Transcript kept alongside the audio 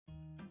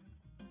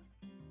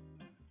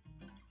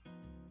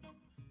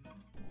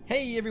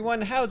Hey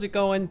everyone, how's it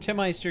going? Tim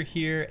Meister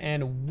here,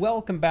 and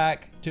welcome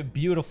back to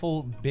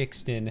beautiful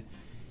Bixton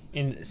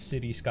in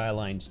City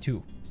Skylines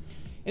 2.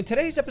 In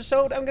today's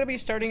episode, I'm going to be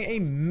starting a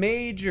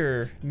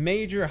major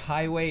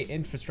highway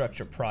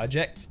infrastructure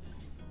project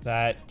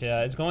that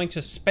is going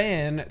to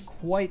span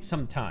quite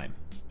some time.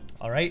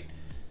 Alright,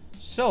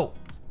 so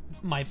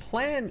my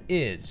plan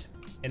is,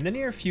 in the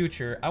near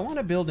future, I want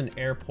to build an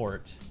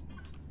airport.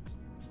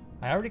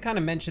 I already kind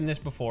of mentioned this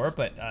before,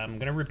 but I'm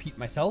going to repeat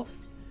myself.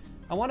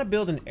 I want to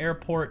build an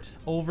airport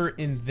over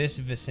in this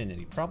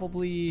vicinity.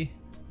 Probably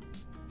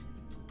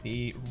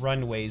the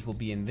runways will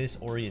be in this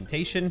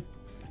orientation.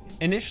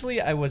 Initially,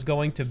 I was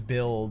going to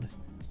build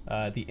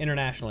the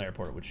international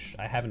airport, which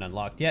I haven't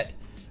unlocked yet.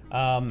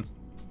 I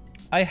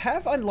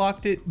have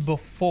unlocked it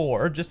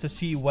before just to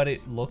see what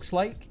it looks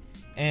like,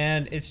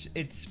 and it's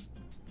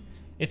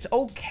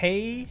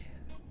okay.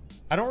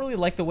 I don't really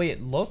like the way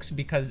it looks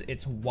because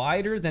it's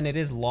wider than it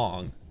is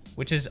long,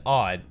 which is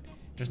odd.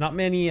 There's not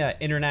many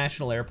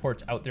international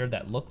airports out there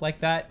that look like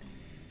that.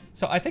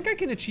 So I think I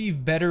can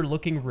achieve better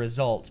looking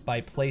results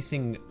by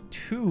placing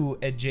two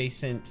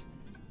adjacent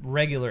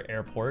regular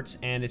airports,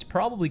 and it's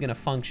probably going to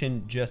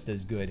function just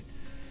as good.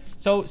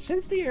 So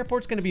since the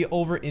airport's going to be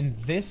over in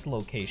this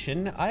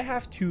location, I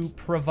have to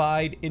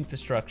provide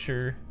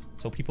infrastructure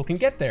so people can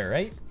get there,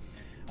 right?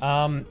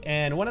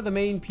 And one of the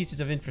main pieces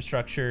of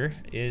infrastructure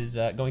is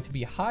going to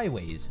be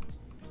highways.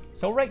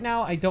 So right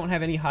now, I don't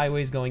have any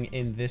highways going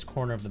in this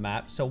corner of the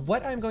map. So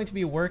what I'm going to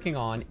be working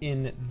on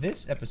in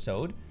this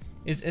episode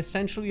is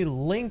essentially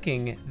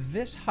linking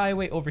this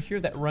highway over here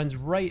that runs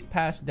right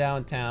past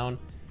downtown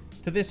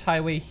to this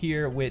highway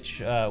here,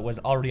 which was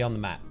already on the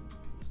map.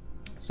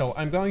 So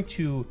I'm going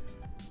to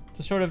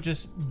sort of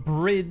just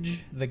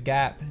bridge the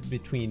gap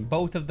between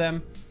both of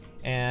them.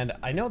 And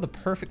I know the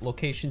perfect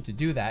location to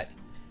do that,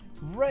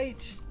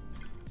 right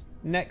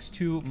next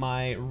to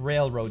my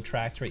railroad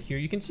tracks right here.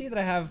 You can see that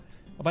I have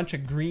a bunch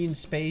of green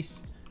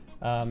space.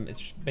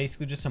 It's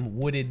basically just some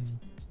wooded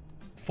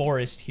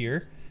forest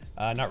here,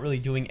 not really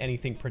doing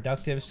anything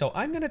productive. So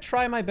I'm gonna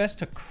try my best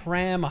to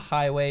cram a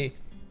highway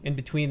in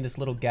between this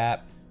little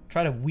gap,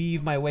 try to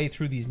weave my way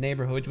through these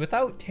neighborhoods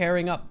without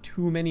tearing up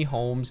too many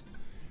homes.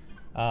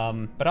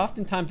 But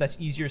oftentimes that's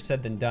easier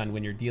said than done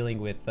when you're dealing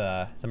with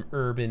some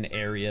urban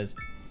areas.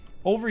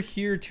 Over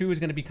here too is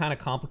gonna be kind of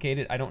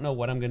complicated. I don't know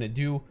what I'm gonna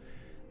do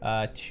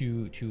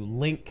to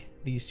link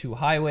these two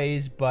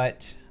highways,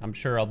 but I'm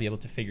sure I'll be able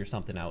to figure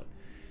something out.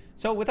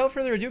 So without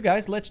further ado,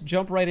 guys, let's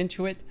jump right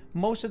into it.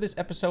 Most of this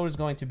episode is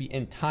going to be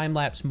in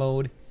time-lapse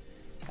mode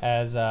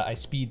as I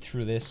speed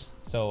through this.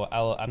 So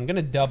I'm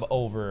gonna dub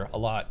over a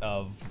lot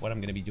of what I'm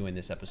gonna be doing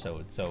this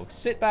episode. So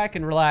sit back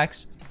and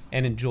relax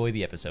and enjoy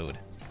the episode.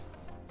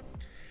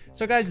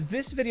 So guys,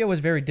 this video was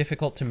very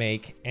difficult to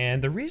make,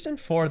 and the reason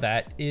for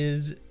that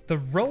is the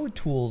road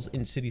tools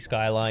in City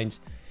Skylines.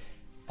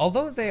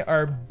 Although they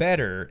are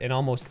better in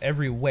almost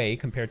every way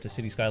compared to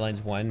City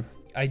Skylines 1,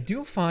 I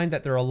do find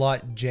that they're a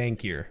lot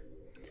jankier.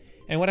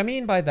 And what I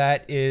mean by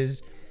that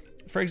is,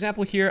 for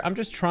example here, I'm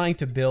just trying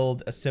to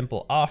build a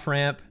simple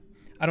off-ramp.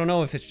 I don't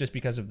know if it's just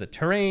because of the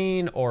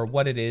terrain or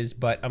what it is,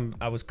 but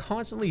I was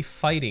constantly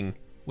fighting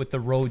with the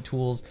road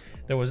tools.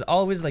 There was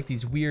always like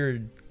these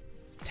weird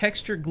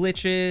texture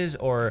glitches,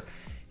 or,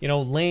 you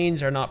know,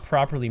 lanes are not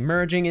properly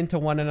merging into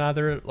one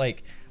another.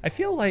 Like, I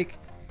feel like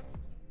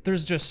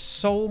there's just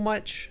so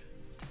much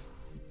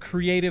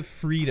creative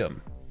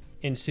freedom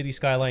in City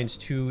Skylines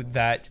 2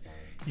 that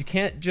you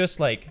can't just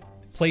like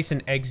place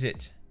an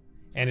exit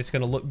and it's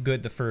gonna look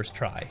good the first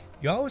try.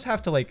 You always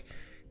have to like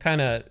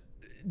kind of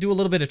do a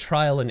little bit of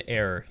trial and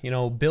error, you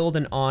know, build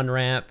an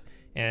on-ramp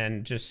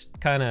and just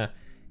kind of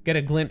get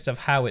a glimpse of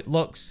how it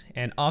looks.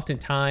 And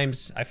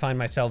oftentimes I find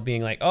myself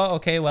being like, oh,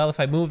 okay, well, if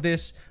I move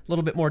this a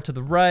little bit more to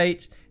the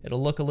right,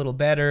 it'll look a little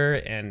better.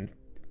 And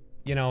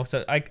you know,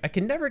 so I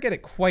can never get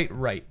it quite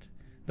right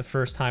the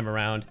first time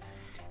around.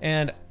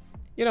 And,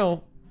 you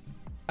know,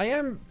 I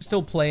am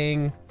still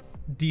playing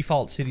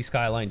default City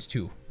Skylines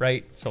 2,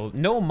 right? So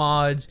no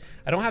mods.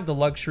 I don't have the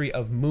luxury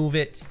of Move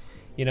It.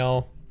 You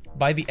know,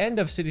 by the end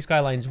of City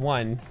Skylines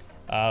 1,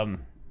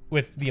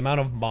 with the amount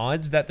of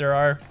mods that there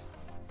are,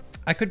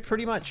 I could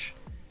pretty much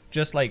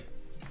just like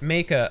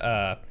make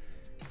a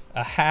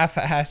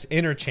half-ass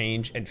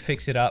interchange and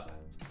fix it up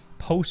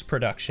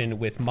post-production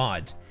with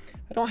mods.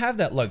 I don't have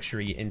that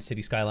luxury in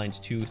City Skylines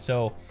 2,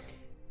 so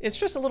it's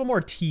just a little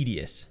more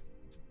tedious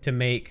to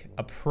make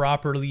a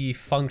properly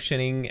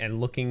functioning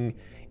and looking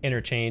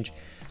interchange.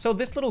 So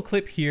this little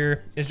clip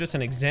here is just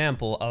an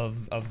example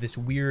of this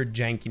weird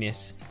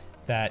jankiness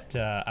that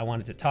I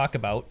wanted to talk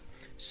about.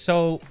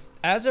 So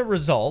as a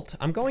result,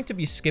 I'm going to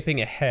be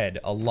skipping ahead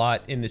a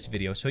lot in this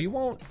video, so you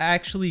won't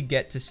actually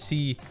get to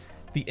see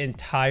the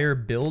entire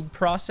build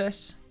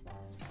process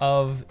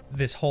of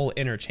this whole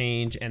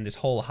interchange and this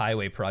whole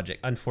highway project,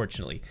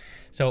 unfortunately.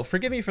 So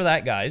forgive me for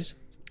that, guys,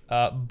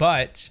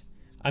 but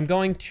I'm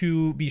going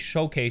to be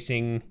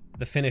showcasing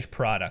the finished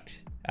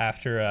product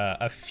after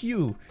a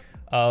few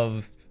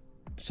of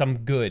some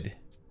good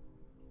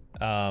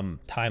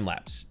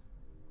time-lapse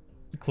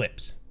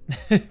clips.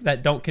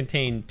 that don't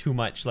contain too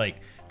much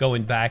like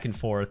going back and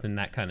forth and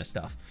that kind of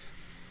stuff.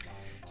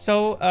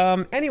 So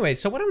anyway,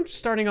 so what I'm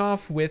starting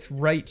off with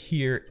right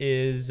here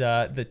is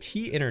the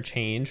T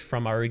interchange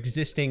from our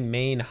existing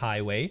main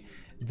highway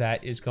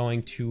that is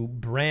going to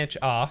branch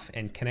off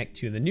and connect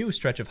to the new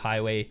stretch of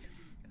highway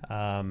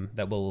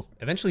that will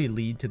eventually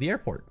lead to the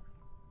airport.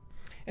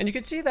 And you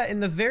can see that in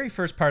the very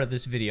first part of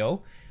this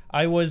video,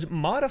 I was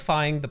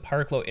modifying the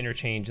Parklow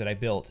interchange that I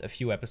built a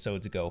few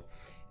episodes ago.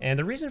 And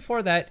the reason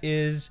for that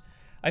is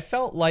I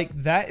felt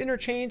like that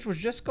interchange was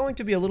just going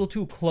to be a little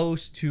too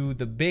close to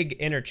the big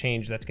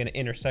interchange that's going to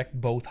intersect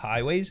both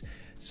highways.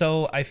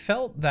 So I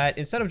felt that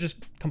instead of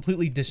just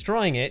completely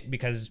destroying it,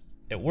 because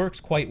it works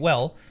quite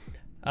well,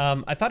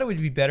 I thought it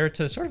would be better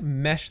to sort of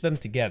mesh them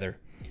together.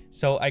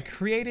 So I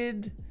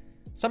created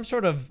some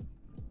sort of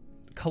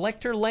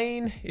collector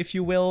lane, if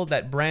you will,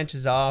 that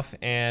branches off,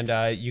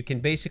 and you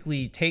can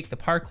basically take the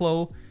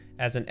Parklow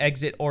as an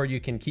exit, or you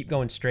can keep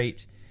going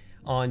straight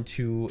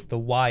onto the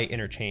Y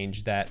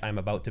interchange that I'm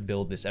about to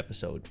build this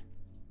episode.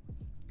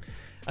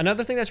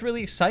 Another thing that's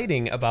really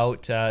exciting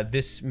about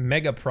this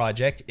mega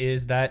project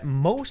is that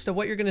most of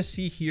what you're going to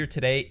see here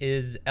today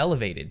is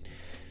elevated.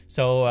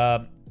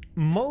 So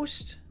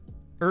most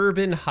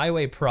urban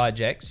highway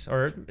projects,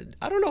 or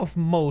I don't know if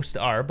most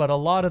are, but a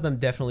lot of them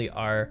definitely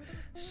are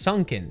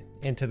sunken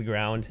into the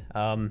ground.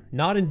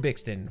 Not in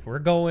Bixton. We're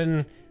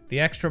going the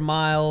extra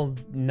mile,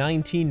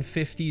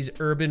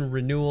 1950s urban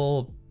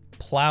renewal,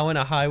 plowing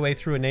a highway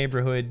through a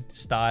neighborhood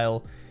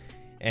style,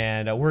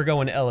 and we're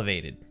going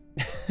elevated.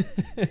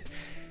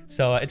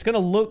 So it's gonna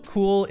look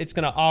cool. It's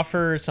gonna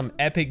offer some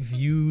epic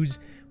views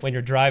when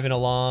you're driving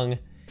along,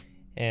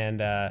 and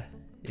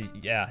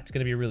yeah, it's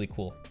gonna be really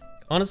cool.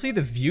 Honestly,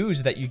 the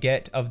views that you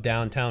get of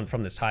downtown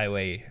from this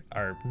highway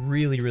are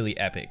really, really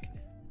epic.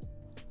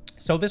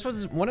 So this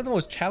was one of the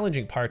most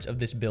challenging parts of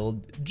this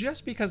build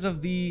just because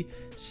of the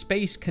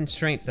space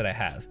constraints that I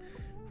have,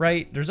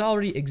 right? There's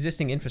already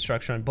existing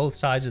infrastructure on both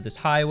sides of this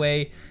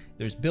highway.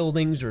 There's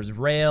buildings, there's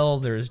rail,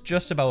 there's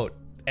just about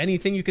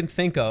anything you can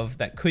think of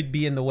that could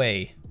be in the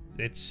way.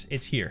 It's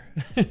here.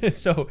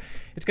 So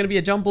it's gonna be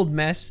a jumbled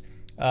mess,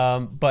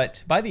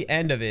 but by the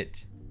end of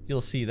it, you'll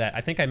see that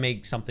I think I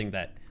made something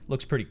that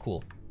looks pretty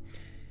cool.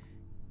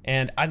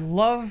 And I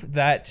love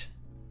that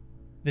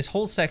this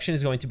whole section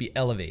is going to be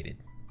elevated,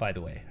 by the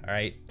way, all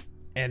right?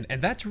 And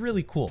that's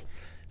really cool.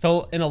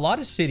 So in a lot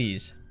of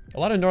cities, a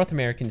lot of North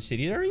American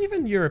cities, or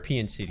even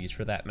European cities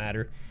for that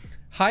matter,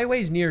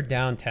 highways near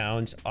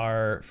downtowns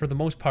are, for the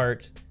most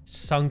part,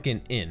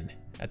 sunken in,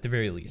 at the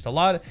very least. So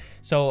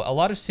a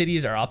lot of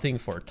cities are opting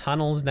for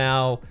tunnels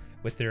now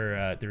with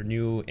their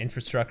new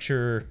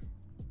infrastructure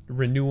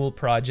renewal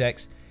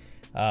projects.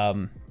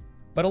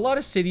 But a lot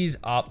of cities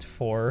opt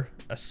for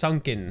a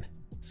sunken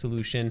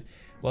solution.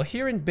 Well,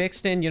 here in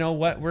Bixton, you know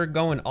what? We're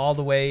going all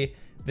the way.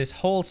 This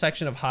whole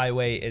section of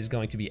highway is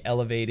going to be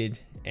elevated,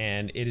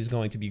 and it is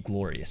going to be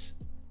glorious.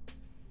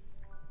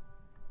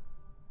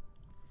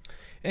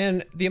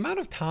 And the amount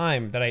of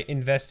time that I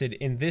invested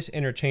in this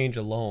interchange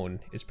alone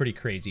is pretty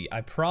crazy.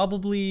 I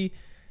probably,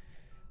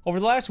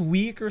 over the last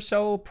week or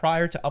so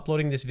prior to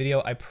uploading this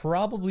video, I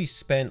probably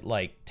spent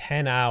like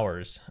 10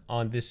 hours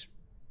on this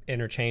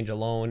interchange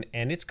alone,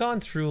 and it's gone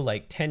through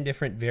like 10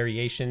 different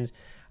variations.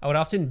 I would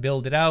often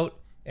build it out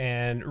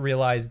and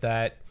realize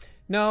that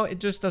no, it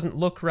just doesn't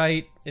look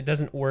right, it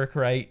doesn't work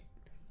right.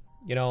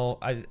 You know,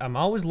 I'm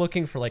always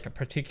looking for like a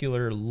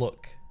particular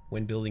look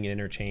when building an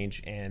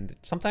interchange, and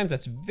sometimes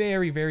that's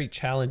very, very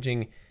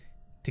challenging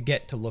to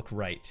get to look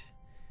right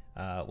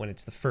when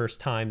it's the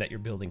first time that you're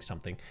building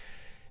something.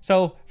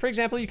 So for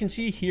example, you can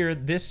see here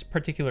this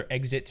particular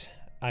exit,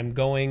 I'm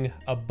going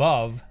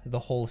above the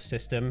whole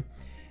system.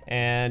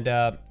 And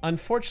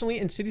unfortunately,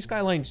 in City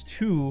Skylines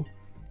 2,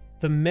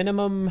 the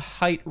minimum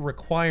height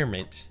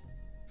requirement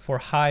for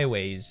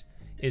highways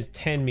is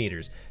 10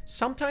 meters.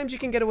 Sometimes you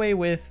can get away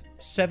with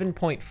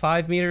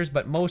 7.5 meters,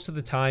 but most of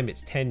the time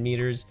it's 10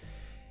 meters.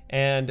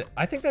 And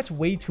I think that's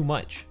way too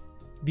much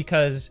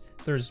because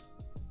there's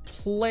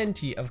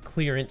plenty of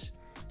clearance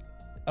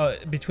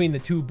between the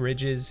two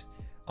bridges.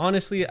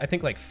 Honestly, I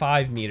think like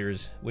 5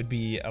 meters would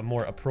be a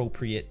more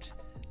appropriate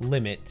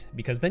limit,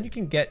 because then you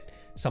can get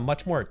some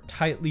much more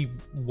tightly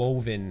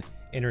woven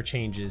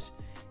interchanges,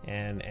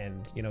 and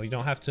you know, you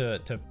don't have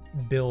to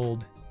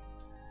build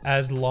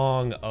as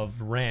long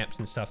of ramps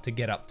and stuff to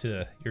get up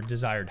to your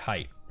desired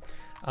height.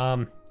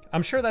 I'm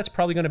sure that's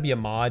probably going to be a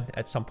mod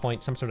at some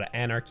point, some sort of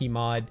anarchy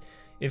mod,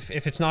 if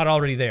it's not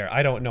already there.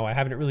 I don't know. I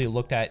haven't really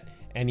looked at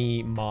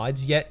any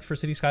mods yet for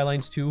City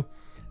Skylines 2.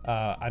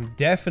 I'm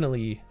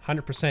definitely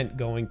 100%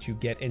 going to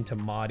get into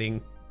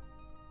modding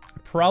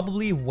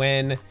probably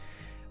when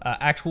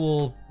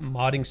actual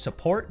modding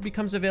support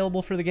becomes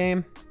available for the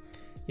game.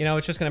 You know,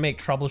 it's just going to make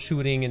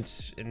troubleshooting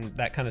and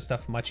that kind of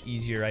stuff much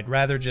easier. I'd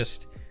rather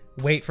just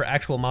wait for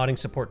actual modding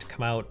support to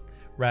come out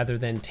rather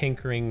than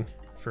tinkering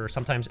for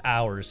sometimes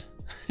hours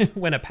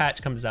when a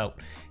patch comes out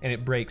and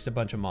it breaks a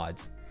bunch of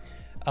mods.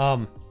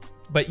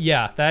 But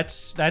yeah,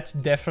 that's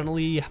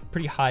definitely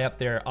pretty high up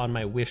there on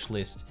my wish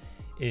list,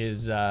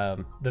 is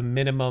the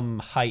minimum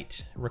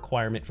height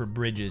requirement for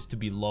bridges to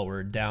be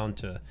lowered down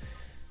to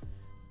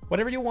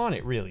whatever you want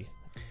it, really.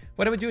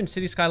 What I would do in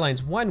City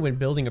Skylines 1 when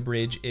building a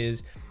bridge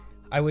is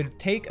I would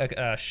take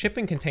a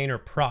shipping container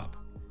prop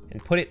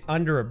and put it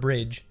under a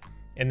bridge,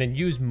 and then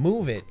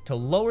move it to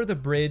lower the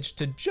bridge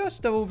to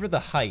just over the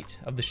height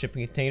of the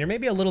shipping container,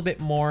 maybe a little bit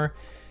more.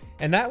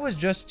 And that was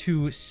just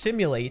to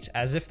simulate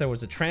as if there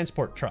was a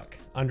transport truck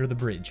under the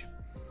bridge.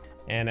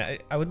 And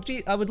I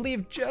would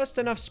leave just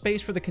enough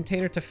space for the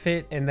container to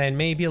fit, and then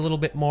maybe a little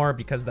bit more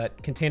because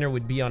that container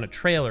would be on a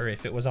trailer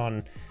if it was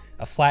on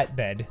a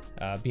flatbed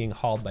being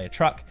hauled by a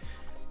truck.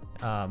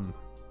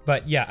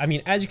 But yeah, I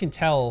mean, as you can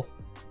tell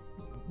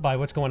by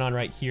what's going on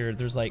right here,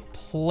 there's like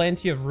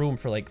plenty of room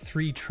for like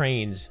 3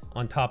 trains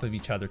on top of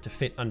each other to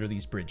fit under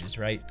these bridges,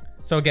 right?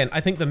 So again,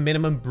 I think the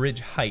minimum bridge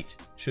height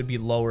should be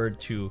lowered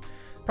to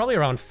probably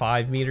around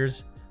 5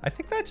 meters. I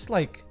think that's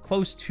like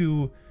close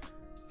to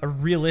a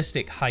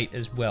realistic height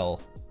as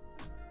well,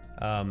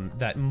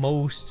 that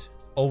most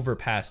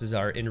overpasses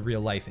are in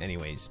real life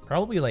anyways.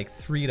 Probably like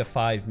 3 to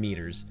 5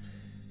 meters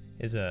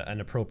is an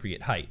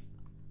appropriate height.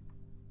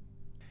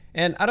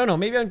 And I don't know,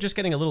 maybe I'm just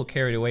getting a little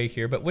carried away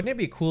here, but wouldn't it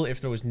be cool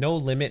if there was no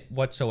limit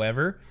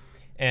whatsoever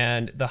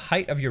and the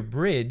height of your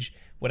bridge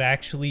would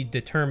actually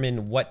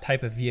determine what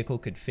type of vehicle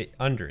could fit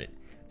under it?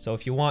 So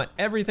if you want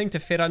everything to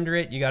fit under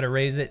it, you got to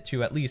raise it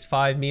to at least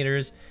 5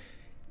 meters.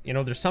 You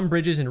know, there's some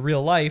bridges in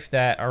real life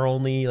that are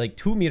only like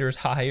 2 meters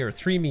high or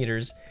 3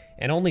 meters,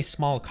 and only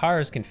small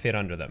cars can fit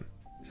under them.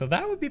 So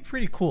that would be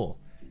pretty cool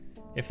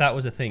if that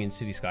was a thing in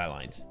City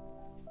Skylines.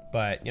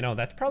 But, you know,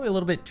 that's probably a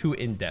little bit too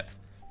in-depth.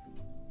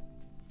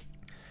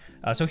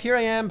 So here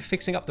I am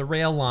fixing up the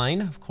rail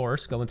line, of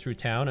course, going through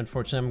town.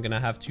 Unfortunately, I'm going to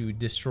have to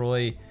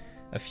destroy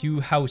a few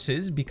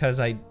houses because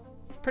I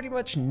pretty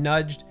much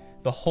nudged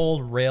the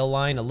whole rail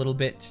line a little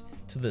bit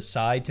to the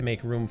side to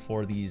make room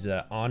for these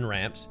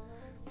on-ramps.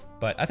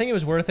 But I think it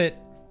was worth it.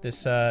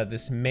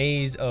 This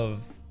maze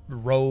of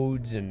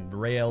roads and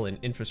rail and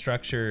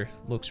infrastructure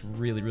looks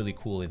really, really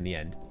cool in the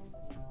end.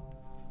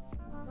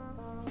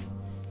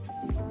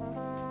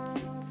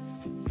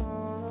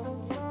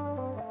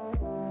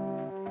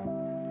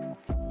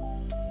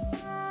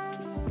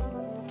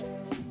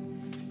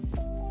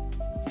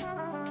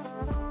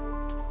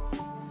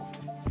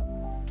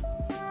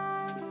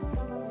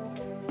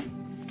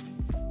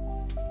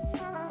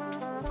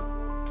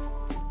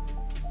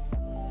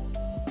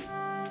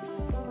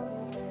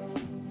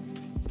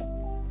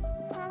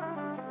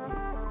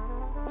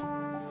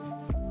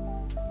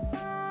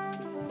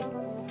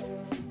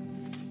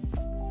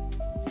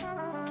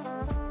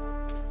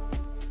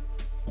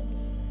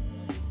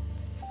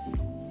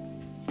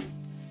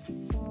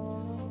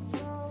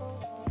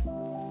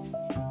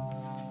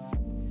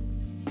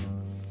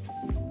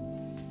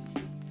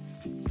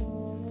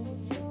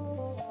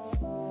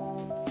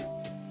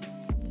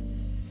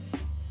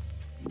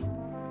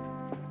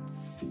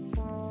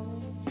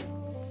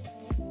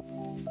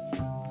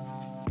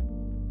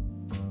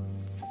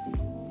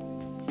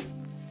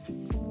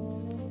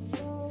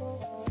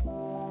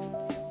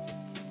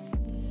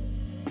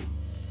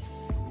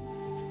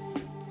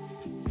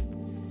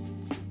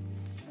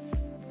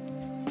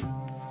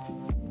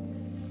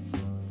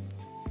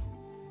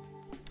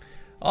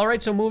 All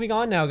right, so moving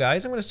on now,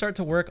 guys, I'm going to start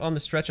to work on the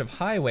stretch of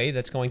highway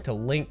that's going to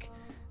link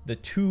the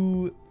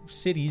 2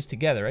 cities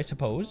together, I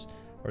suppose,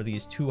 or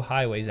these 2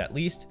 highways at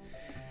least.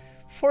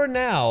 For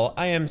now,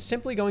 I am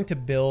simply going to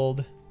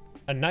build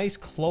a nice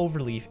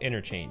cloverleaf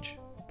interchange,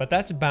 but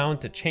that's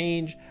bound to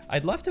change.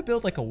 I'd love to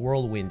build like a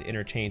whirlwind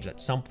interchange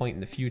at some point in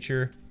the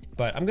future,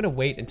 but I'm going to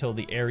wait until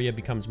the area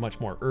becomes much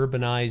more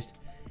urbanized,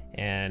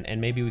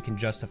 and maybe we can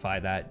justify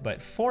that. But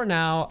for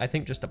now, I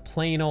think just a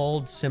plain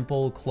old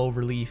simple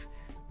cloverleaf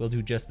will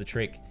do just the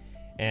trick.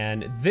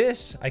 And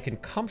this I can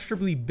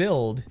comfortably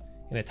build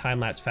in a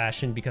time-lapse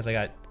fashion because I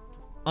got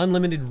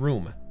unlimited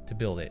room to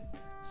build it.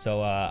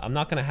 So I'm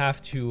not gonna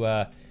have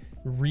to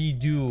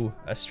redo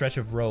a stretch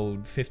of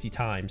road 50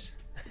 times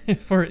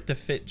for it to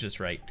fit just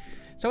right.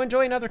 So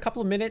enjoy another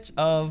couple of minutes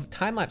of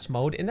time-lapse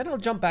mode, and then I'll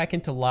jump back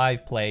into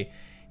live play,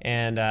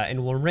 and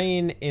we'll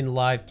remain in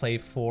live play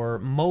for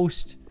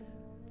most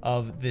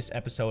of this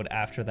episode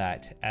after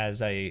that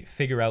as I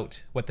figure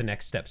out what the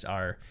next steps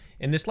are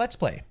in this Let's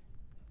Play.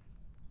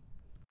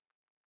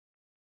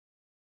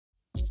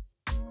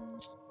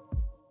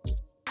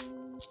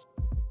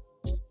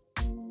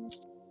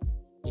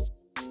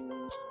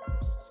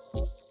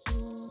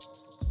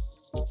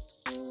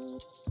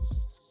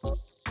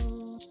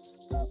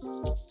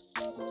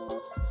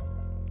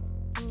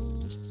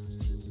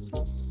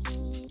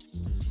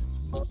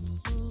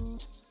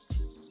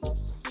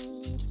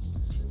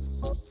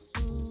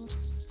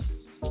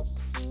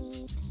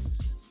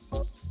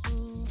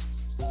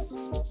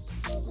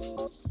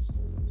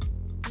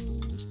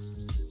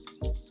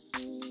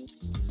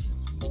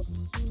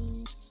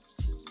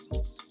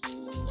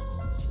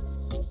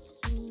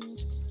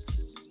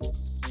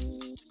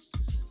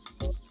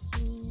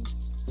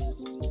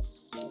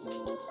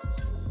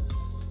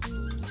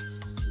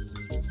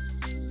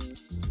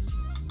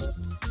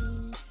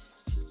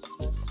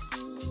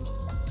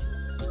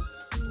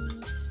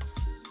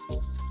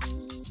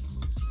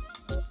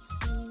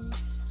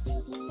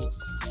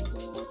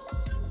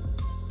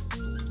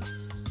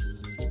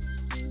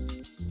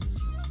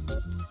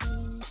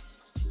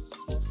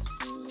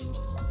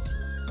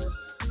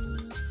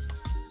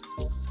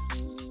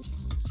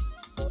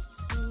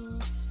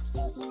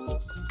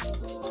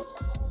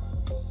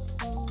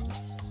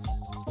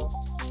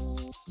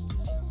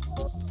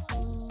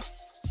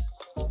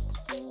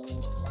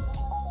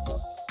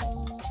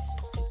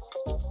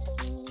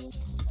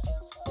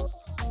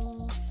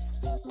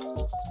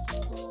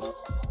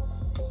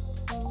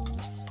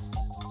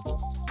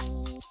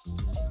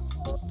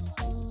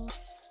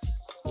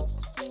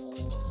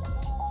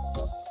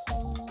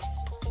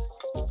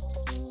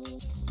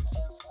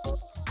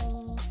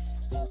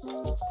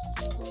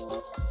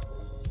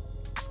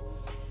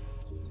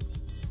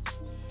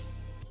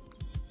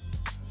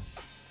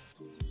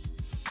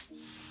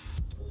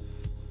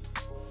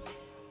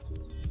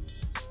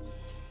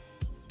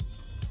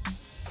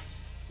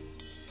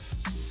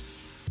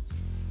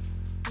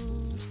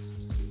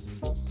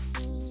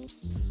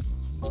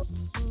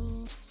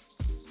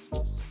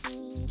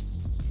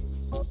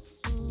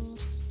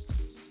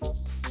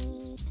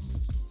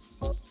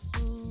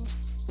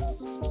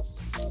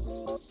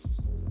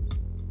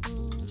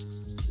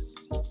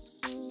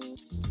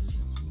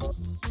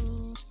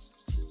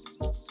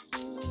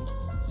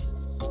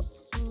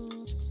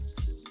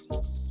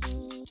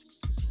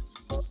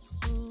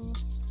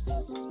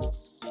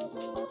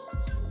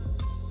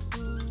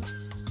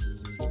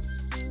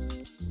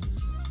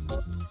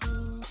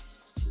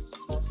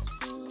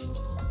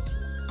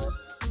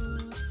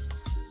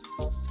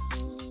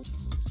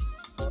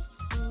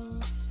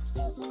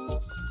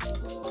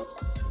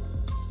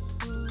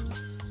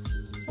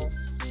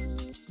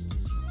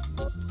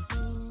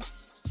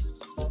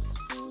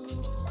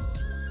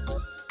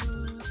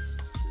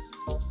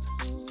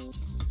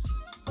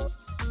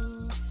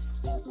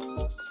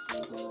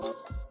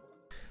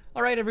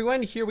 All right,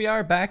 everyone, here we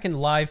are back in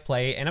live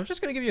play, and I'm just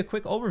going to give you a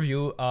quick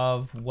overview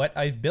of what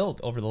I've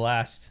built over the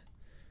last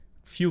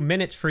few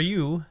minutes for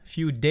you,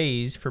 few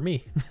days for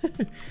me.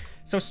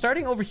 So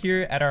starting over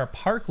here at our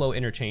Parklow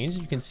interchange,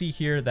 you can see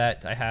here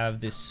that I have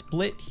this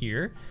split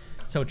here.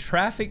 So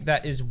traffic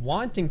that is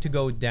wanting to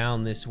go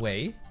down this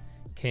way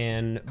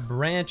can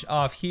branch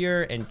off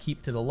here and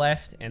keep to the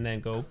left and then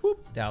go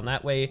whoop, down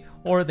that way,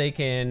 or they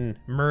can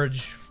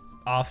merge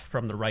off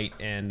from the right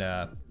and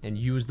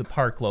use the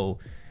Parklow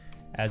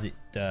as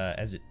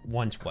it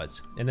once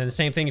was. And then the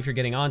same thing if you're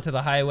getting onto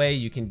the highway,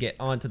 you can get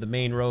onto the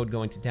main road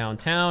going to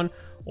downtown,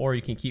 or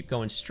you can keep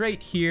going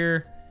straight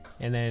here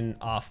and then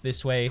off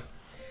this way.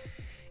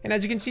 And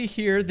as you can see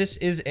here, this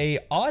is a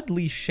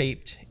oddly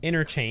shaped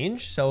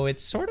interchange, so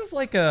it's sort of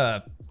like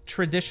a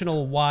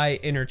traditional Y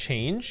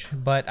interchange,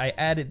 but I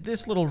added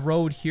this little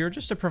road here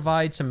just to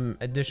provide some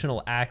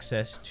additional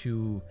access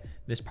to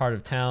this part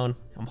of town.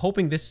 I'm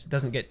hoping this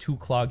doesn't get too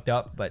clogged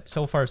up, but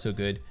so far so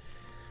good.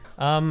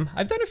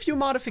 I've done a few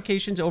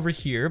modifications over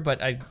here,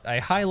 but I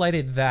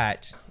highlighted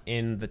that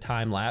in the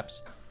time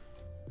lapse.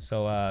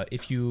 So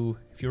if you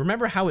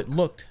remember how it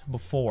looked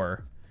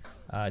before,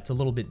 it's a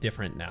little bit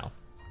different now.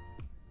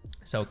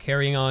 So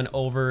carrying on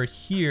over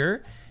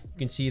here, you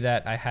can see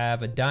that I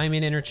have a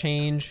diamond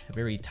interchange, a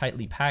very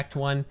tightly packed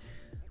one,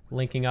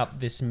 linking up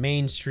this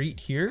main street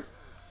here.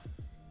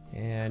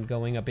 And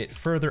going a bit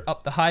further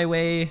up the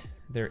highway,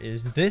 there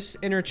is this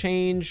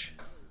interchange.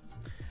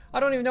 I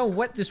don't even know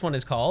what this one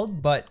is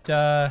called, but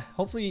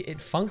hopefully it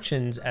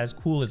functions as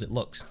cool as it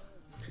looks.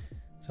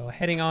 So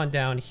heading on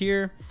down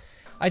here,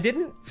 I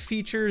didn't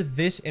feature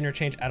this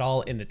interchange at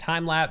all in the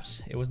time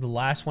lapse. It was the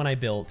last one I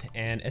built,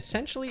 and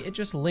essentially it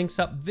just links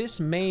up this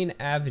main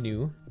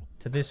avenue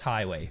to this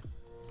highway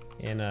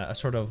in a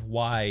sort of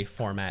Y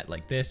format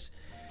like this.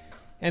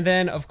 And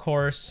then of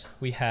course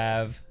we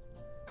have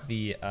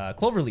the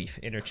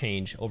Cloverleaf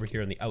interchange over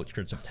here in the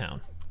outskirts of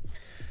town.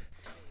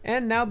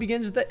 And now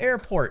begins the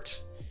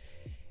airport.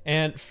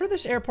 And for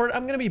this airport,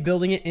 I'm going to be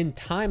building it in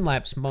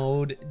time-lapse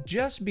mode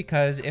just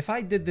because if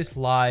I did this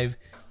live,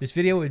 this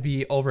video would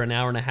be over an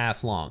hour and a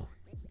half long.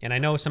 And I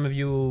know some of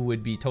you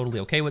would be totally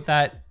okay with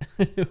that.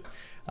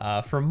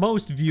 For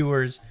most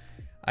viewers,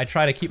 I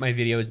try to keep my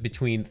videos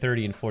between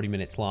 30 and 40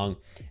 minutes long.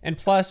 And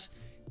plus,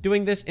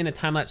 doing this in a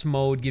time-lapse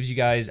mode gives you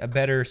guys a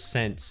better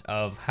sense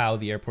of how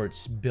the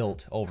airport's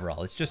built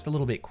overall. It's just a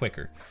little bit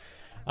quicker.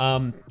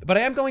 But I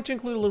am going to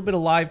include a little bit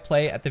of live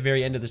play at the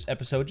very end of this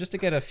episode just to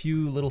get a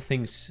few little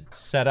things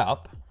set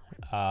up.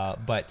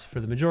 But for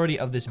the majority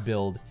of this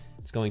build,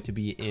 it's going to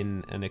be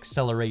in an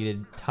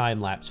accelerated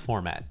time-lapse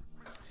format.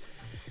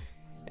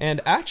 And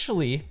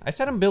actually, I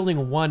said I'm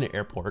building one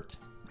airport,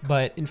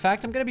 but in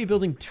fact, I'm going to be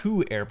building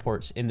two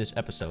airports in this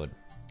episode.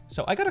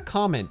 So I got a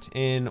comment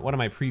in one of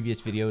my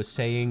previous videos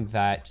saying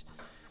that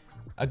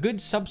a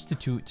good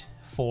substitute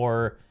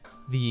for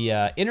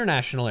the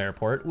international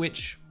airport,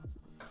 which,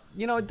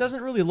 you know, it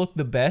doesn't really look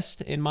the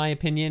best in my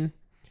opinion.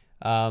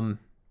 The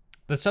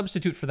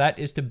substitute for that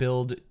is to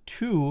build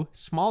two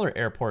smaller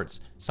airports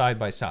side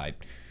by side.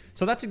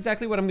 So that's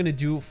exactly what I'm going to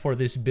do for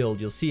this build.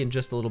 You'll see in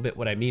just a little bit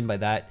what I mean by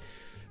that.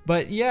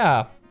 But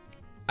yeah,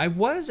 I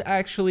was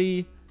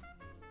actually,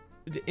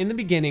 in the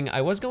beginning,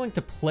 I was going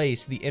to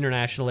place the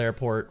international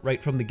airport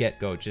right from the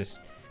get-go.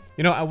 Just,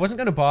 you know, I wasn't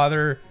going to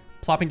bother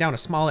plopping down a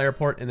small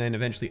airport and then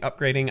eventually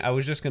upgrading. I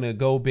was just going to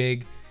go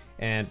big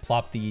and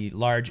plop the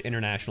large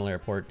international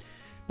airport.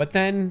 But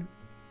then,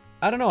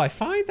 I don't know, I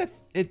find that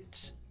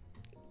it's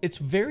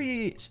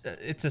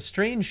a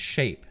strange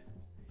shape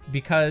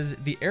because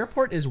the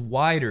airport is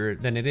wider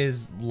than it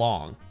is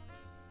long,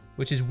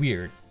 which is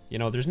weird. You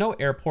know, there's no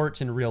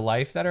airports in real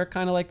life that are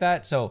kind of like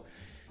that. So,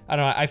 I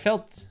don't know, I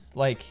felt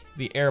like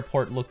the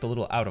airport looked a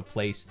little out of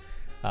place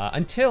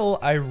until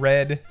I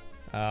read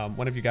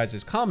one of you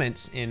guys'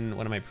 comments in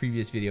one of my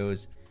previous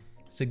videos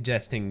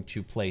suggesting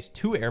to place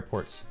two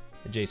airports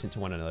adjacent to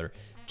one another,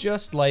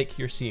 just like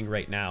you're seeing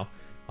right now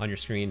on your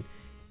screen.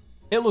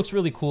 It looks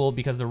really cool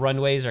because the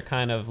runways are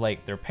kind of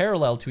like, they're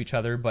parallel to each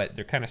other, but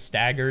they're kind of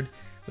staggered,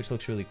 which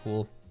looks really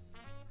cool.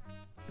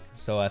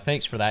 So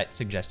thanks for that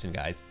suggestion,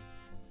 guys.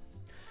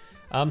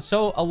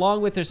 So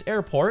along with this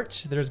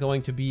airport, there's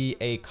going to be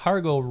a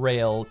cargo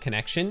rail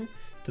connection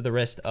to the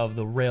rest of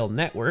the rail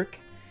network.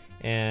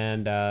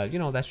 And, you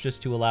know, that's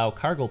just to allow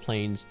cargo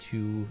planes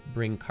to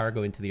bring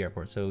cargo into the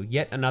airport. So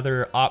yet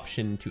another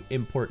option to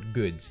import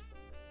goods.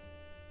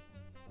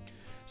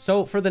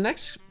 So for the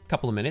next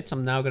couple of minutes,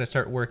 I'm now going to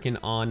start working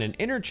on an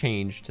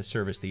interchange to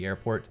service the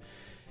airport.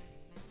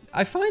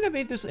 I find I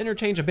made this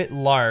interchange a bit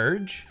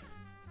large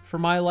for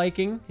my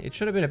liking. It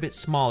should have been a bit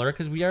smaller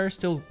because we are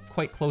still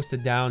quite close to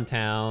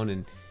downtown,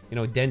 and, you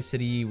know,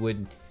 density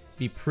would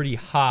be pretty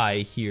high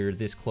here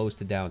this close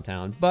to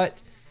downtown.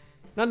 But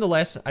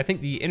nonetheless, I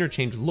think the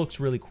interchange looks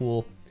really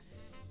cool,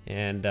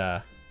 and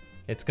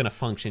it's going to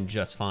function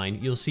just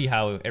fine. You'll see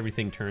how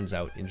everything turns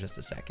out in just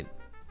a second.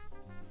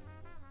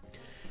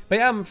 But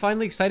yeah, I'm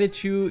finally excited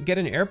to get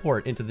an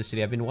airport into the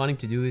city. I've been wanting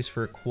to do this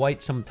for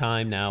quite some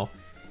time now.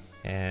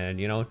 And,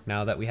 you know,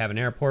 now that we have an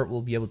airport,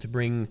 we'll be able to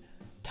bring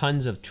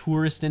tons of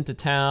tourists into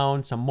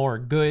town, some more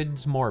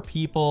goods, more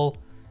people.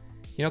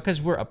 You know,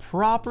 because we're a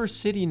proper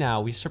city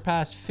now. We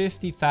surpassed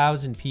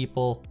 50,000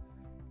 people.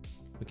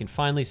 We can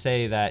finally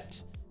say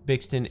that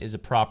Bixton is a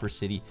proper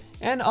city.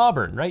 And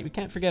Auburn, right? We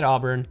can't forget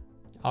Auburn.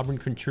 Auburn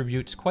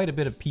contributes quite a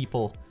bit of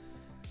people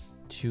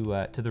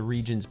to the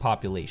region's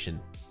population.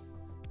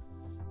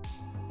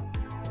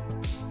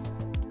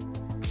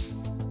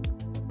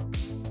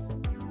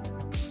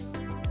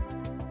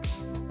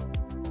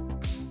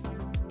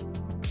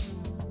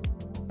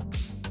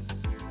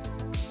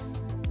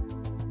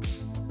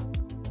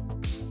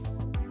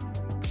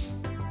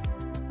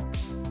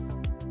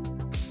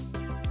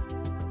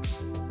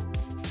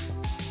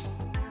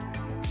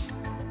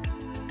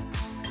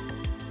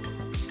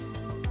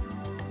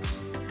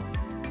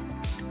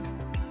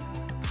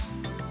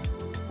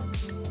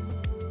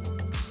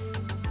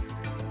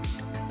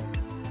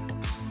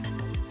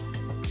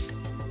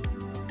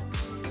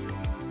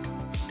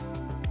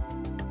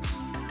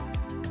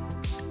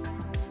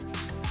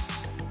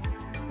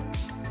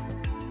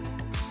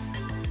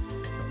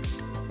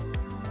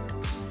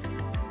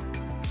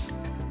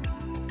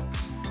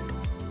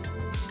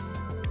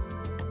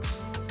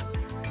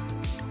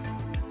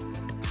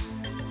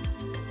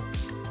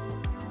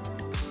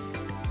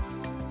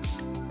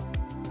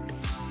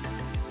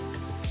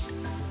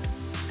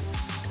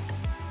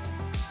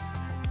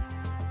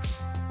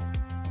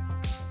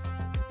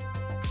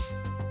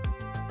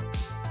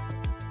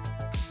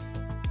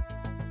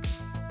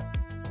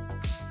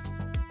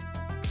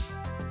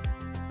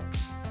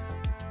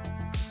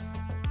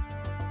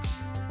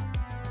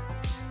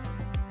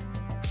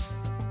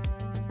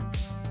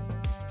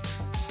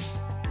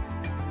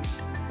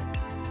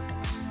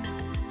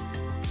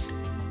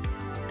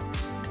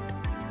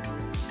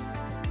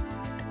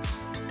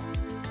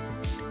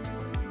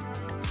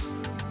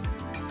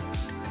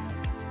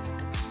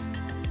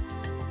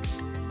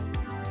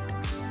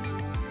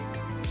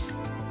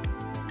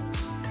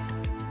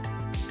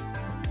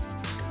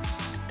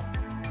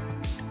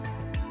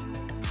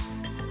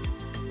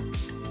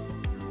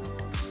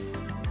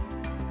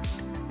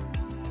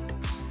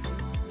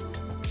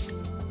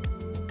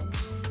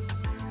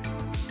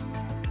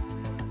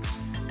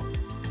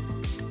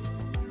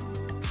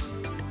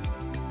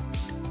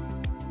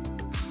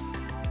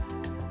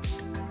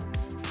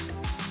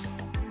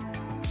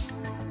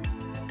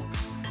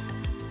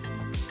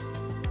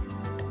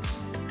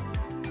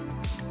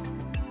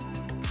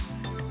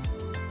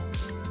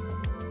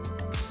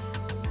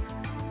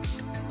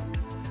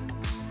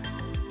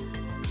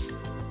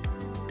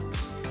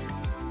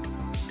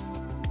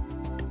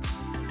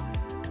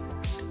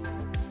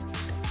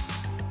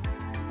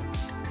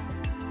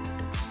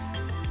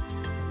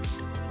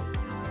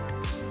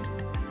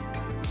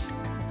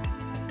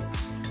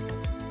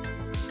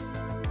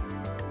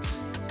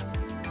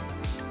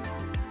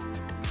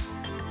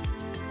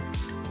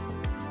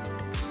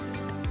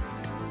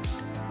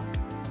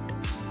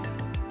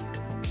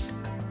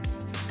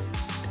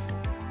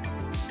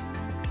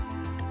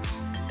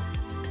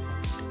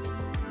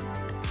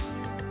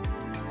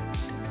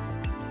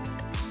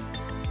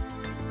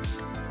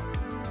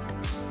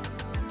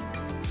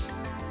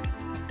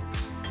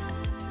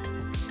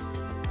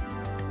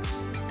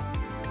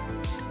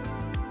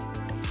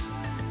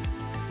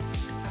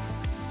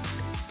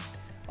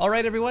 All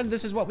right, everyone,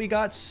 this is what we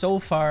got so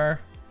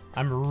far.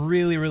 I'm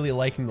really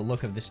liking the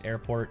look of this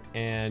airport,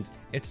 and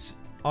it's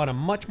on a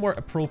much more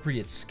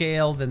appropriate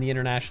scale than the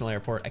international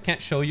airport. I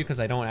can't show you because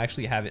I don't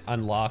actually have it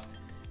unlocked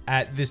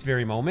at this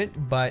very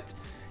moment, but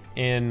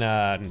in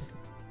a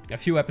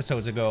few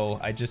episodes ago,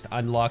 I just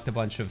unlocked a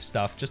bunch of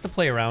stuff just to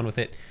play around with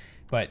it.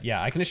 But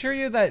yeah, I can assure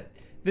you that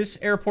this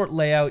airport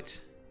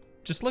layout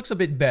just looks a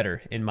bit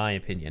better, in my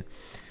opinion.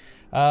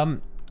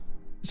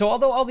 So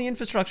although all the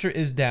infrastructure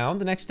is down,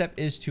 the next step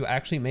is to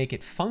actually make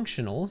it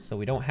functional. So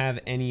we don't have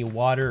any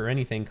water or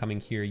anything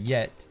coming here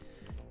yet.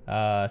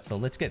 So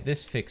let's get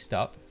this fixed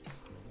up.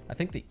 I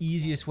think the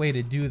easiest way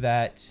to do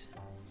that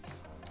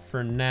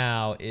for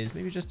now is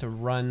maybe just to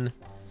run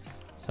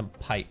some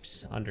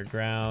pipes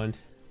underground.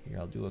 Here,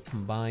 I'll do a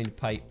combined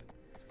pipe.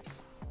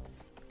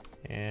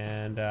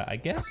 And I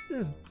guess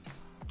the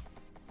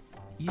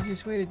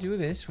easiest way to do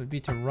this would be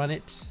to run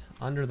it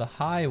under the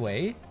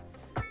highway.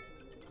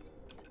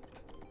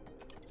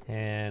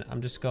 And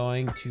I'm just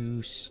going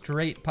to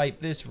straight pipe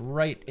this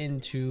right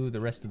into the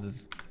rest of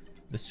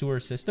the sewer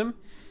system.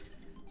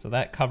 So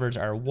that covers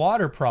our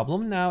water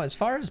problem. Now, as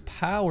far as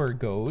power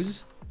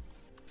goes,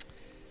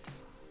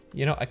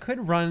 you know, I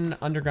could run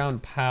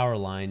underground power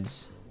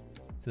lines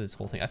to this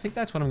whole thing. I think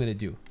that's what I'm going to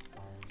do.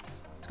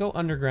 Let's go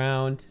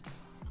underground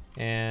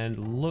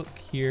and look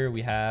here.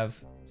 We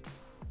have...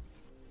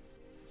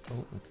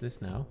 Oh, what's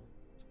this now?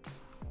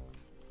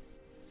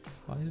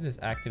 Why is this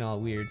acting all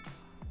weird?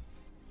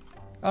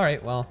 All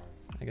right, well,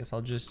 I guess I'll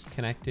just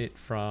connect it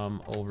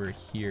from over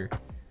here.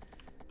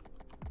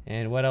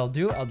 And what I'll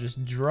do, I'll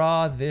just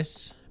draw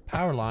this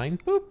power line,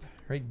 boop,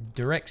 right,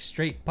 direct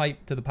straight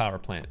pipe to the power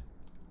plant.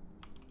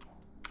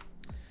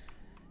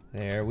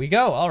 There we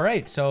go. All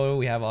right, so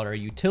we have all our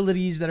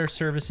utilities that are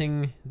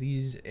servicing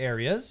these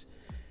areas.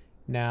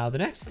 Now, the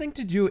next thing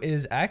to do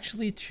is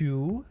actually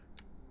to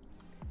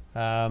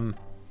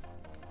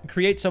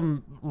create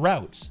some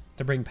routes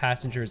to bring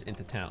passengers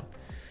into town.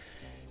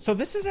 So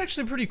this is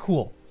actually pretty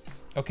cool.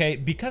 Okay,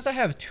 because I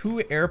have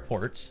 2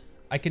 airports,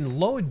 I can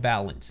load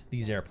balance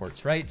these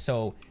airports, right?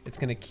 So it's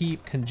going to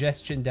keep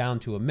congestion down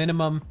to a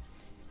minimum,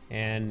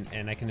 and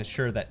I can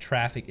assure that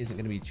traffic isn't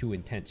going to be too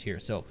intense here.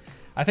 So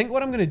I think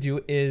what I'm going to do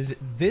is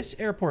this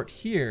airport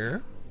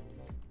here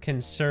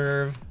can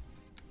serve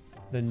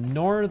the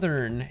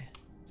northern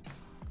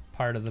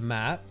part of the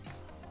map.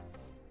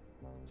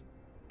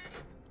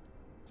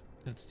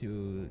 Let's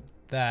do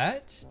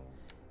that.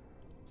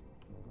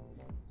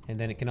 And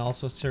then it can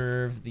also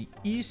serve the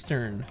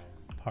eastern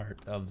part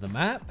of the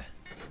map.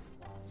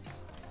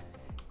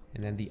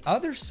 And then the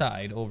other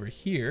side over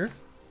here,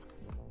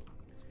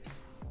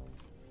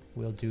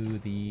 we'll do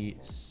the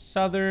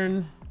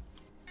southern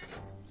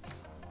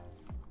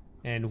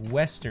and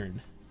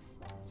western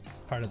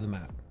part of the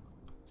map.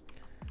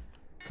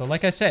 So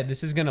like I said,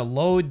 this is going to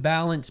load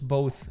balance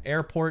both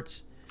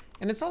airports,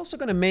 and it's also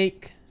going to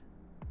make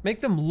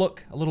them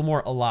look a little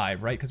more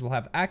alive, right? Because we'll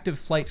have active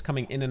flights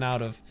coming in and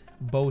out of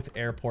both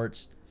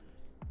airports,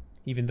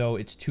 even though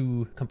it's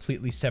 2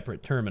 completely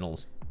separate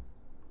terminals.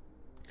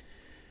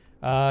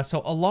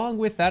 So along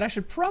with that, I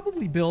should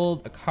probably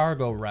build a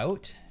cargo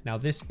route. Now,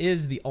 this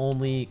is the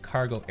only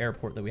cargo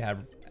airport that we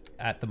have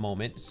at the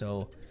moment,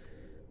 so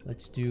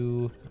let's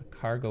do a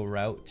cargo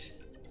route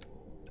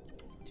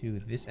to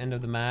this end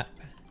of the map.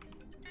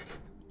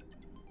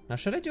 Now,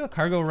 should I do a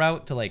cargo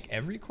route to like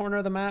every corner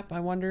of the map, I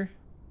wonder?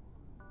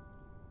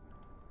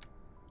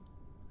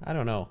 I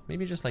don't know.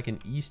 Maybe just like an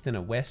east and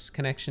a west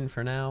connection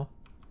for now.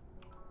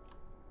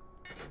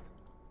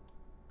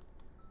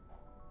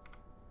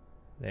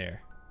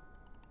 There.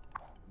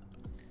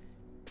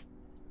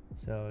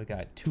 So we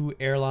got 2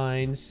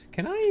 airlines.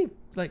 Can I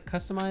like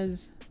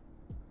customize?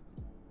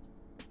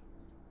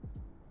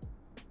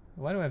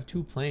 Why do I have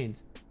 2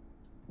 planes?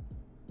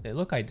 They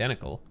look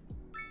identical.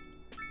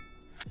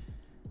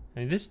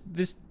 I mean,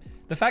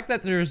 the fact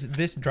that there's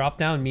this drop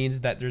down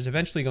means that there's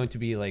eventually going to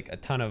be like a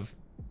ton of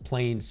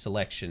plane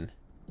selection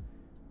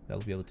that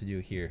we'll be able to do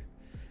here.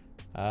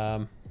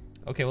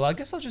 Okay, well, I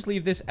guess I'll just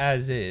leave this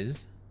as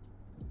is.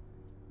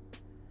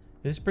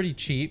 This is pretty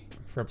cheap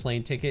for a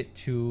plane ticket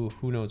to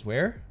who knows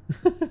where.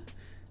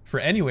 For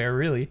anywhere,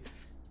 really.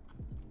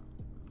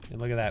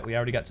 And look at that. We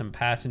already got some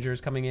passengers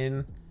coming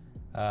in.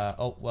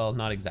 Oh, well,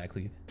 not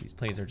exactly. These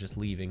planes are just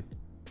leaving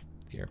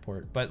the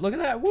airport. But look at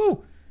that.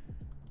 Woo!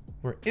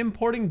 We're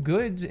importing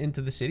goods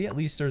into the city. At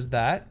least there's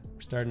that.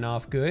 We're starting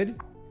off good.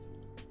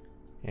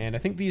 And I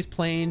think these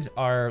planes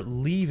are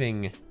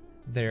leaving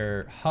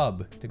their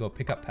hub to go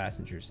pick up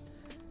passengers.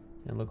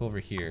 And look over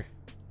here.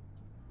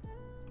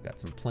 Got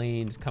some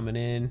planes coming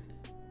in.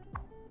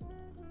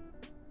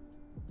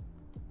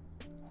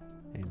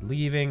 And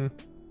leaving.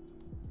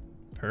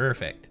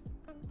 Perfect.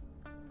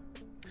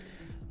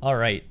 All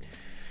right.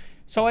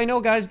 So I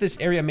know, guys, this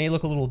area may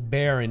look a little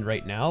barren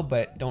right now,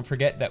 but don't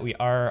forget that we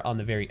are on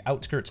the very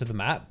outskirts of the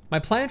map. My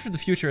plan for the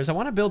future is I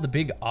want to build a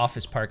big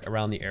office park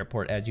around the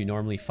airport, as you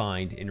normally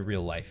find in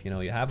real life. You know,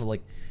 you have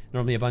like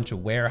normally a bunch of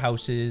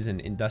warehouses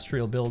and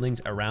industrial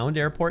buildings around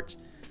airports.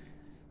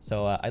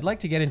 So I'd like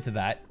to get into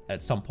that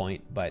at some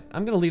point, but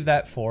I'm going to leave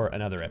that for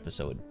another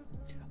episode.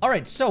 All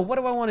right, so what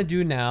do I want to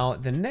do now?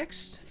 The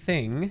next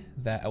thing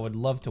that I would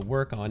love to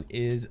work on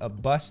is a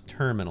bus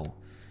terminal.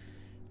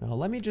 Now,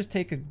 let me just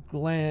take a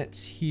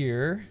glance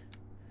here.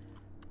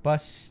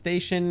 Bus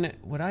station.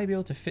 Would I be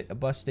able to fit a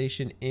bus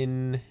station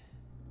in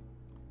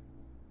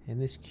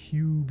this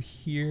cube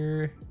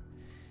here?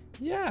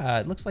 Yeah,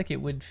 it looks like it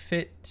would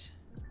fit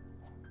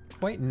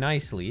quite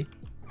nicely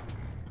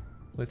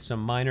with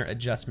some minor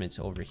adjustments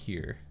over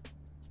here.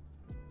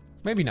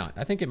 Maybe not.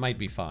 I think it might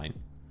be fine.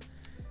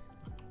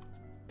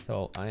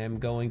 So I am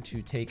going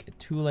to take a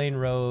 2-lane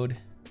road.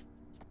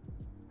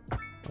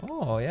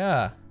 Oh,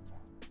 yeah.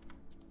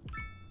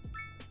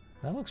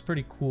 That looks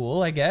pretty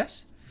cool, I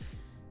guess.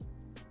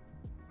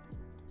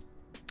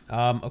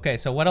 Okay,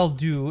 so what I'll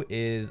do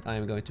is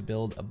I'm going to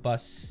build a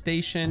bus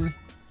station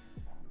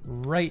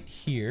right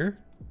here.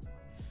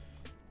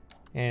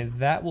 And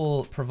that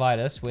will provide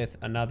us with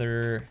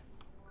another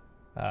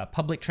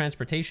public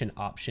transportation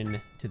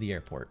option to the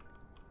airport.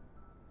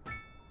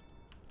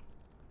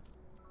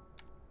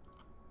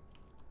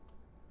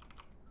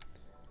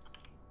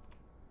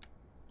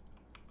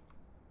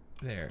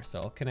 There,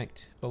 so I'll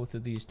connect both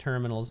of these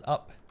terminals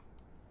up.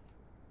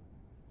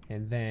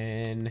 And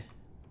then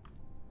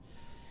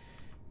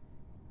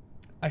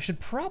I should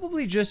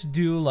probably just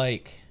do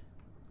like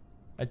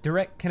a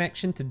direct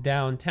connection to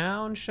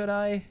downtown, should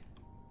I?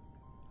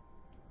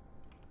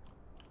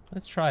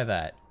 Let's try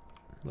that.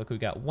 Look, we've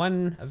got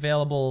one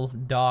available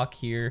dock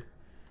here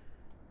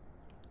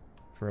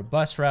for a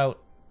bus route.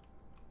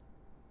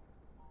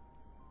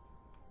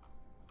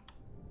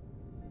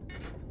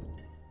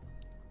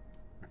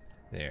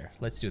 There,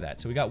 let's do that.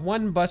 So we got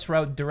one bus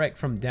route direct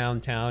from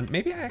downtown.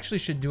 Maybe I actually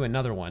should do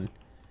another one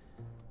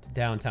to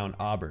downtown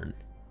Auburn.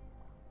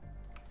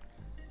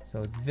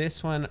 So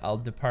this one, I'll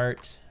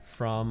depart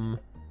from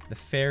the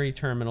ferry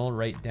terminal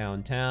right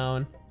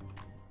downtown.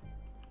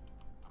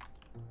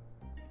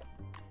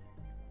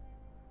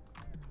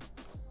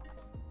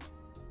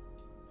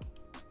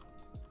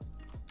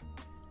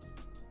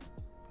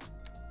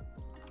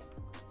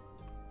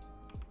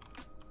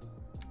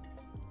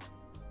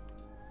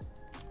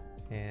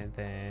 And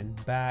then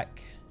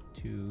back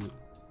to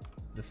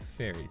the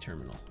ferry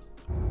terminal.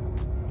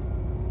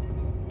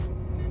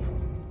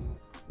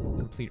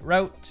 Complete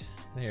route.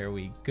 There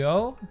we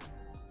go.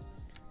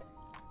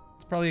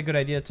 It's probably a good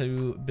idea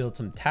to build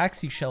some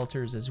taxi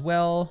shelters as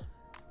well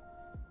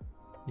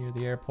near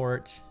the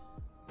airport.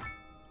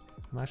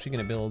 I'm actually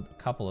going to build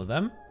a couple of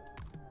them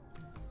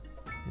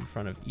in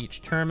front of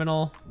each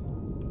terminal.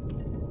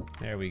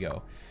 There we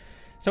go.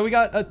 So we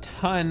got a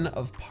ton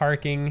of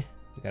parking.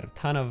 We got a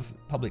ton of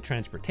public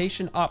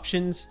transportation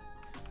options.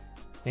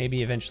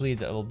 Maybe eventually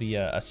there'll be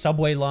a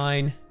subway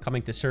line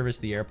coming to service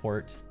the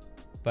airport.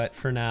 But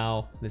for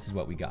now, this is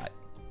what we got.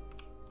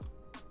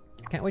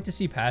 Can't wait to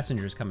see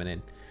passengers coming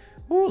in.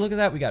 Ooh, look at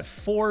that. We got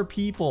 4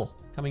 people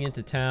coming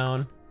into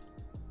town.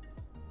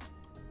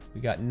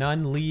 We got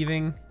none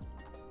leaving.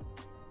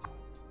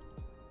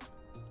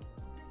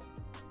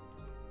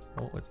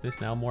 Oh, what's this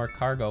now? More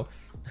cargo.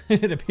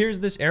 It appears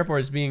this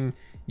airport is being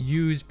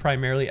used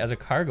primarily as a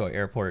cargo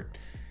airport,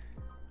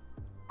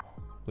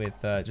 with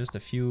just a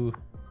few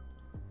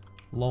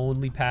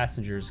lonely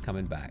passengers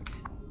coming back.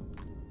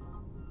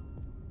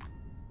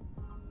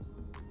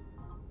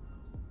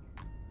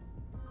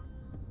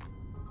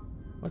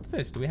 What's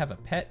this? Do we have a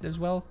pet as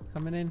well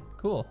coming in?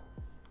 Cool.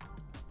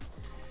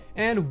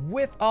 And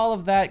with all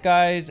of that,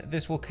 guys,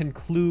 this will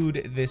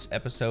conclude this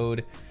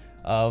episode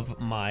of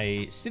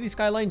my City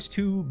Skylines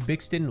 2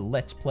 Bixton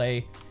Let's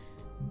Play.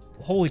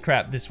 Holy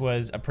crap, this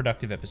was a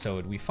productive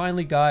episode. We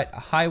finally got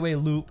a highway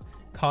loop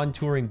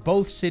contouring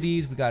both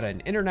cities. We got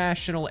an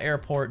international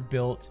airport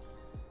built.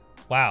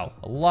 Wow,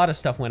 a lot of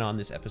stuff went on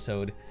this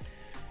episode.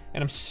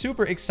 And I'm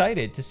super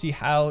excited to see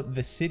how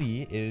the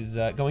city is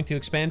going to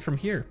expand from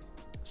here.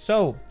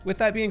 So, with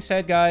that being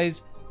said,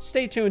 guys,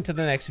 stay tuned to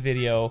the next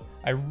video.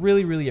 I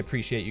really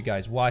appreciate you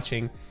guys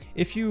watching.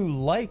 If you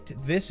liked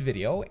this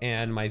video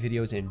and my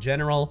videos in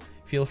general,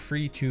 feel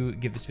free to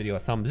give this video a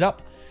thumbs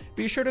up.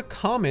 Be sure to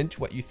comment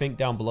what you think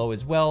down below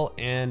as well.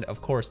 And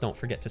of course, don't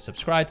forget to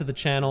subscribe to the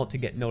channel to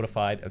get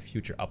notified of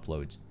future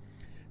uploads.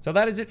 So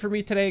that is it for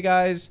me today,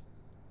 guys.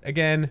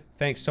 Again,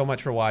 thanks so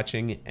much for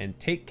watching and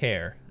take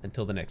care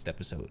until the next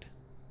episode.